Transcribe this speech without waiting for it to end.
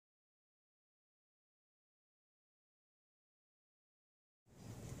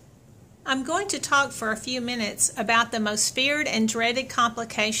I'm going to talk for a few minutes about the most feared and dreaded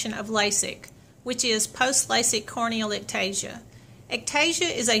complication of LASIK, which is post-LASIK corneal ectasia. Ectasia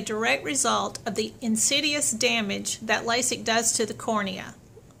is a direct result of the insidious damage that LASIK does to the cornea.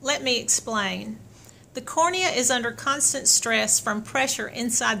 Let me explain. The cornea is under constant stress from pressure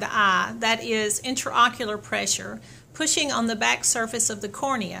inside the eye, that is, intraocular pressure, pushing on the back surface of the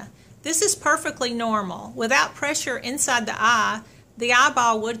cornea. This is perfectly normal. Without pressure inside the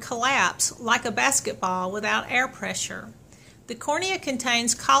eyeball would collapse like a basketball without air pressure. The cornea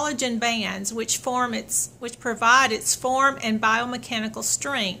contains collagen bands which provide its form and biomechanical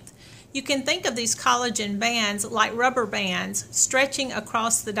strength. You can think of these collagen bands like rubber bands stretching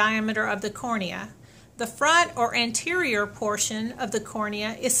across the diameter of the cornea. The front or anterior portion of the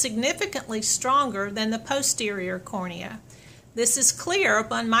cornea is significantly stronger than the posterior cornea. This is clear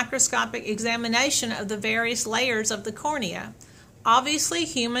upon microscopic examination of the various layers of the cornea. Obviously,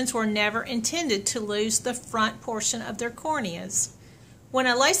 humans were never intended to lose the front portion of their corneas. When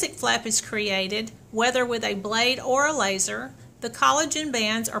a LASIK flap is created, whether with a blade or a laser, the collagen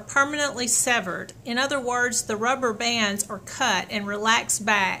bands are permanently severed. In other words, the rubber bands are cut and relax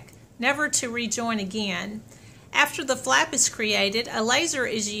back, never to rejoin again. After the flap is created, a laser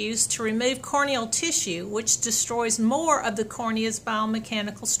is used to remove corneal tissue, which destroys more of the cornea's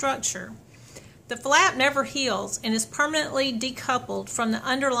biomechanical structure. The flap never heals and is permanently decoupled from the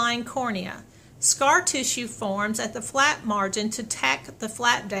underlying cornea. Scar tissue forms at the flap margin to tack the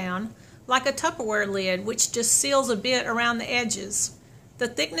flap down, like a Tupperware lid, which just seals a bit around the edges. The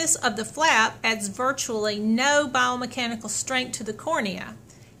thickness of the flap adds virtually no biomechanical strength to the cornea.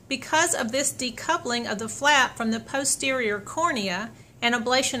 Because of this decoupling of the flap from the posterior cornea and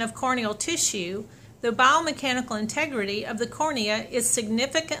ablation of corneal tissue, the biomechanical integrity of the cornea is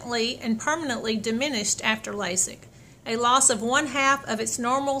significantly and permanently diminished after LASIK, a loss of 1/2 of its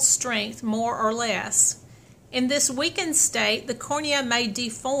normal strength, more or less. In this weakened state, the cornea may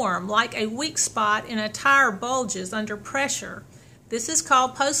deform like a weak spot in a tire bulges under pressure. This is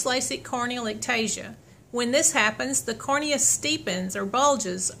called post-LASIK corneal ectasia. When this happens, the cornea steepens or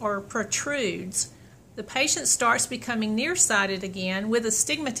bulges or protrudes. The patient starts becoming nearsighted again with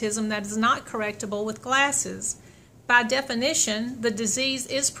astigmatism that is not correctable with glasses. By definition, the disease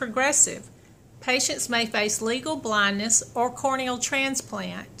is progressive. Patients may face legal blindness or corneal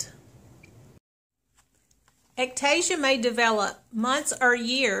transplant. Ectasia may develop months or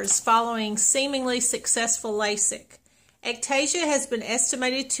years following seemingly successful LASIK. Ectasia has been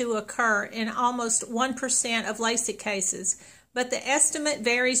estimated to occur in almost 1% of LASIK cases, but the estimate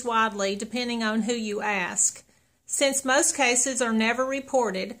varies widely depending on who you ask. Since most cases are never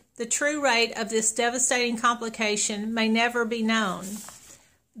reported, the true rate of this devastating complication may never be known.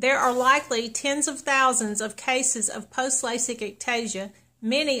 There are likely tens of thousands of cases of post-LASIK ectasia,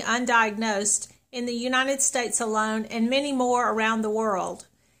 many undiagnosed, in the United States alone and many more around the world.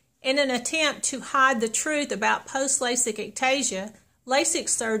 In an attempt to hide the truth about post-LASIK ectasia, LASIK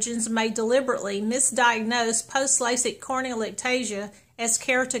surgeons may deliberately misdiagnose post-LASIK corneal ectasia as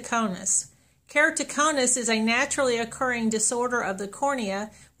keratoconus. Keratoconus is a naturally occurring disorder of the cornea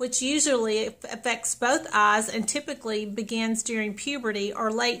which usually affects both eyes and typically begins during puberty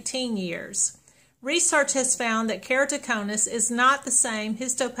or late teen years. Research has found that keratoconus is not the same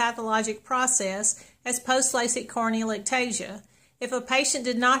histopathologic process as post-LASIK corneal ectasia. If a patient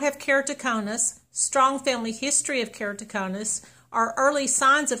did not have keratoconus, strong family history of keratoconus, or early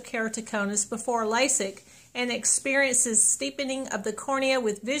signs of keratoconus before LASIK, and experiences steepening of the cornea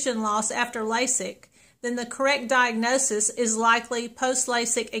with vision loss after LASIK, then the correct diagnosis is likely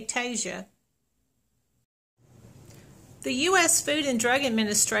post-LASIK ectasia. The U.S. Food and Drug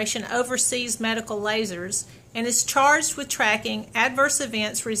Administration oversees medical lasers and is charged with tracking adverse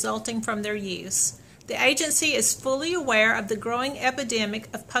events resulting from their use. The agency is fully aware of the growing epidemic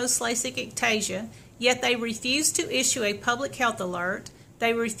of post-LASIK ectasia, yet they refuse to issue a public health alert.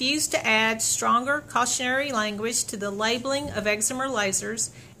 They refuse to add stronger cautionary language to the labeling of excimer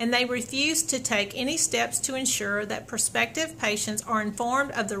lasers, and they refuse to take any steps to ensure that prospective patients are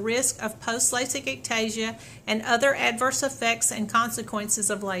informed of the risk of post-LASIK ectasia and other adverse effects and consequences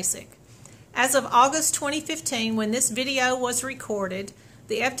of LASIK. As of August 2015, when this video was recorded,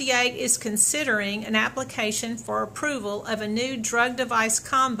 the FDA is considering an application for approval of a new drug-device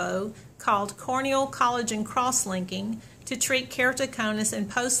combo called corneal collagen cross-linking to treat keratoconus and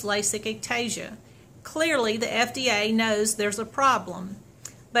post-LASIK ectasia. Clearly, the FDA knows there's a problem,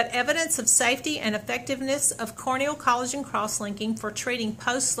 but evidence of safety and effectiveness of corneal collagen cross-linking for treating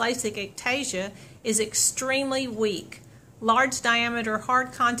post-LASIK ectasia is extremely weak. Large diameter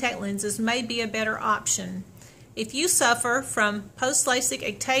hard contact lenses may be a better option. If you suffer from post-LASIK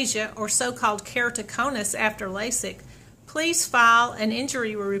ectasia or so-called keratoconus after LASIK, please file an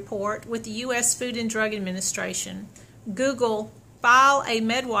injury report with the U.S. Food and Drug Administration. Google File a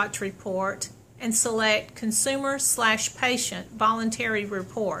MedWatch report and select Consumer/Patient Voluntary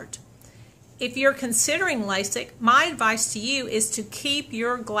Report. If you're considering LASIK, my advice to you is to keep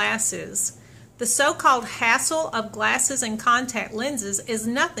your glasses. The so-called hassle of glasses and contact lenses is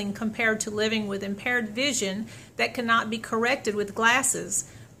nothing compared to living with impaired vision that cannot be corrected with glasses.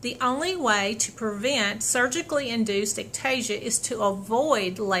 The only way to prevent surgically induced ectasia is to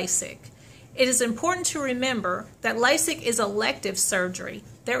avoid LASIK. It is important to remember that LASIK is elective surgery.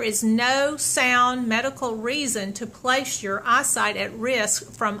 There is no sound medical reason to place your eyesight at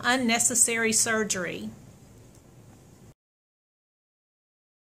risk from unnecessary surgery.